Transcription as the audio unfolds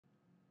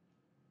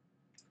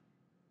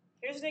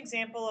Here's an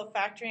example of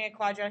factoring a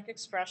quadratic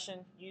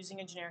expression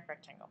using a generic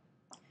rectangle.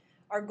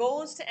 Our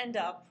goal is to end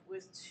up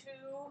with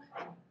two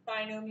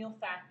binomial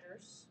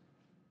factors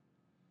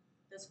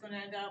that's going to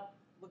end up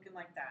looking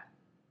like that,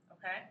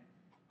 okay?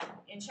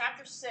 In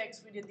Chapter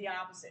 6, we did the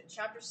opposite. In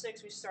Chapter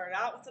 6, we started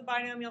out with the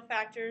binomial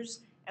factors,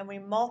 and we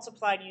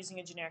multiplied using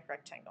a generic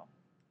rectangle.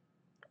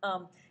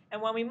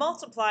 And when we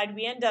multiplied,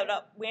 we ended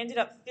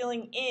up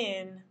filling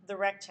in the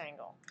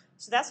rectangle.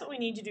 So that's what we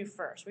need to do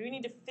first. We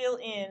need to fill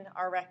in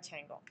our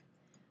rectangle.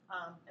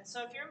 And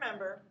so if you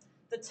remember,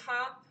 the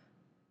top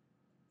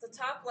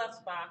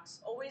left box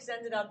always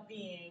ended up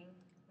being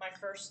my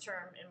first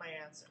term in my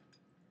answer.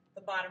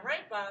 The bottom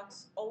right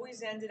box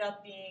always ended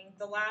up being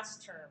the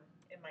last term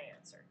in my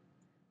answer.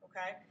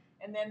 Okay?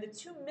 And then the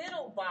two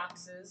middle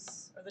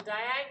boxes, or the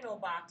diagonal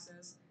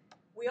boxes,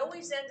 we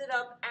always ended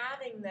up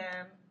adding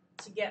them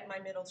to get my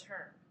middle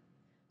term.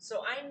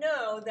 So I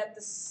know that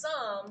the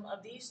sum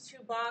of these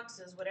two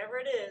boxes, whatever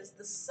it is,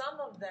 the sum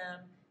of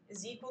them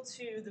is equal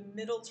to the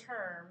middle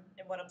term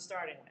in what I'm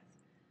starting with.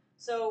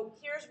 So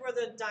here's where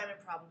the diamond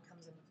problem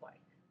comes into play.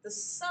 The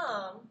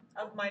sum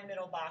of my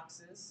middle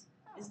boxes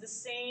is the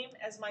same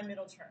as my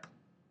middle term.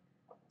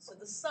 So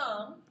the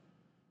sum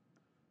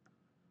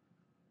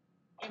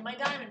in my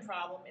diamond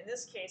problem, in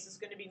this case, is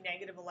going to be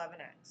negative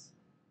 11x.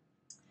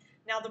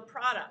 Now the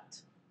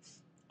product.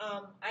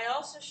 I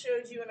also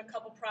showed you in a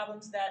couple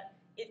problems that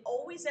it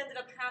always ended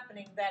up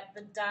happening that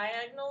the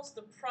diagonals,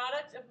 the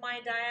product of my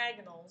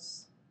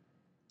diagonals,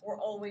 were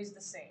always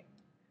the same.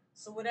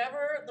 So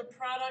whatever the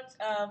product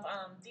of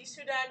these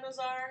two diagonals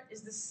are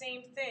is the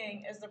same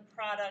thing as the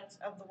product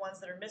of the ones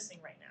that are missing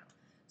right now.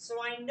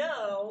 So I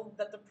know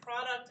that the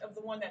product of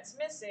the one that's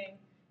missing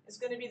is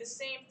going to be the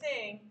same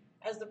thing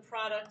as the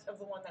product of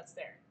the one that's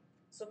there.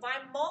 So if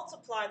I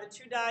multiply the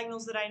two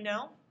diagonals that I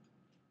know,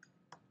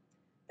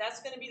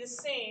 that's going to be the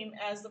same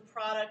as the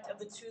product of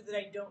the two that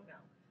I don't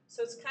know.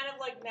 So it's kind of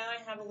like now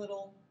I have a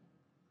little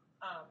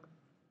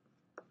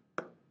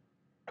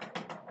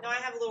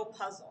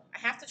puzzle. I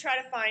have to try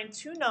to find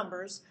two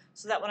numbers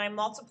so that when I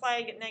multiply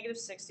I get negative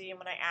 60 and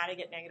when I add I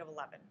get negative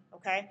 11.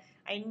 Okay?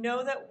 I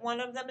know that one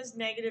of them is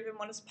negative and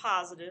one is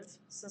positive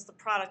since the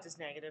product is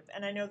negative,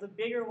 and I know the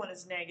bigger one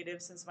is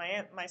negative since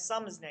my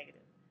sum is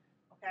negative.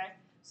 Okay?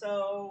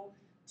 So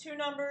two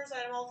numbers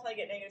I multiply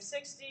get negative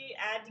 60,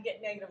 add to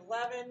get negative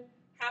 11,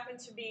 happen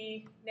to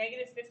be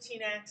negative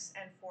 15x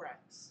and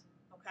 4x.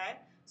 Okay?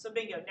 So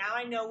bingo. Now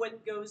I know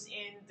what goes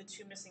in the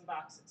two missing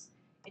boxes.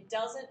 It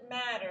doesn't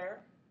matter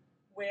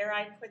where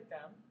I put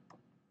them.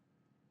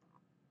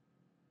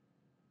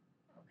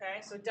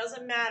 Okay? So it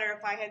doesn't matter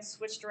if I had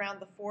switched around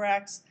the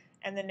 4x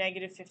and the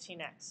negative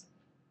 15x.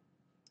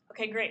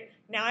 Okay, great.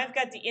 Now I've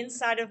got the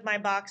inside of my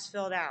box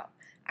filled out.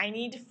 I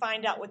need to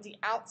find out what the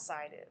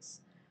outside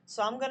is.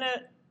 So I'm going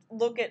to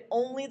look at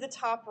only the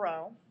top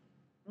row.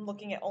 I'm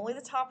looking at only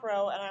the top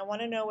row, and I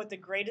want to know what the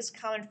greatest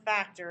common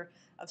factor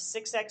of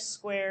 6x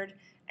squared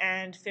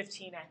and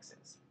 15x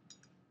is.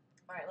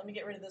 All right, let me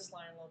get rid of this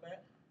line a little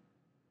bit.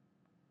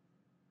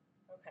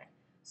 Okay,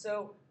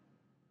 so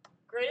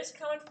greatest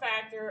common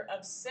factor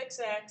of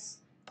 6x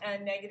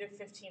and negative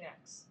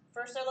 15x.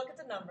 First I look at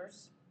the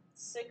numbers,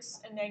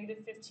 6 and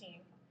negative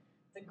 15.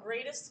 The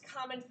greatest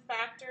common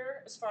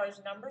factor as far as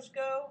numbers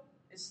go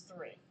is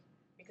 3,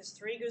 because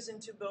 3 goes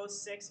into both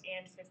 6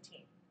 and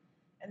 15.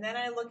 And then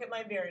I look at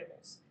my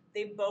variables.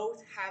 They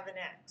both have an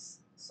x,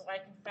 so I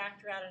can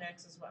factor out an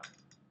x as well.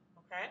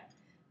 Okay?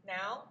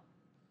 Now,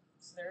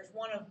 so there's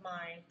one of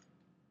my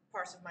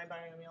parts of my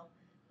binomial.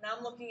 Now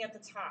I'm looking at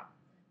the top.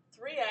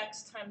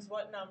 3x times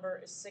what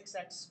number is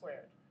 6x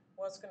squared?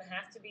 Well, it's going to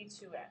have to be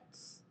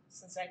 2x,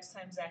 since x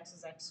times x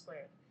is x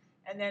squared.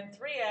 And then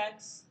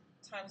 3x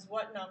times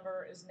what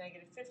number is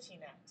negative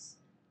 15x?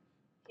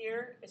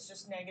 Here, it's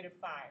just negative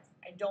 5.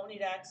 I don't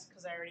need x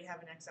because I already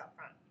have an x out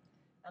front.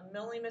 I'm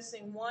only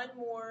missing one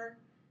more,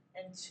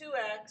 and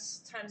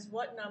 2x times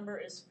what number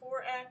is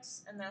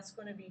 4x, and that's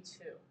going to be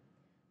 2.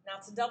 Now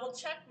to double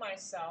check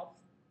myself,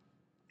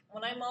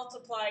 when I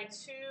multiply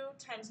 2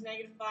 times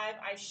negative 5,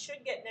 I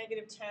should get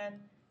negative 10,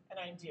 and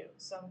I do,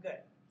 so I'm good.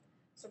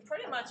 So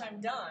pretty much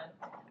I'm done.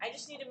 I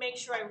just need to make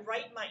sure I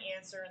write my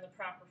answer in the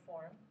proper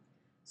form.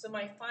 So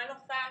my final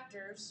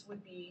factors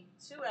would be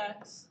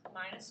 2x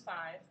minus 5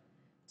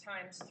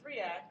 times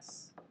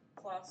 3x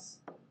plus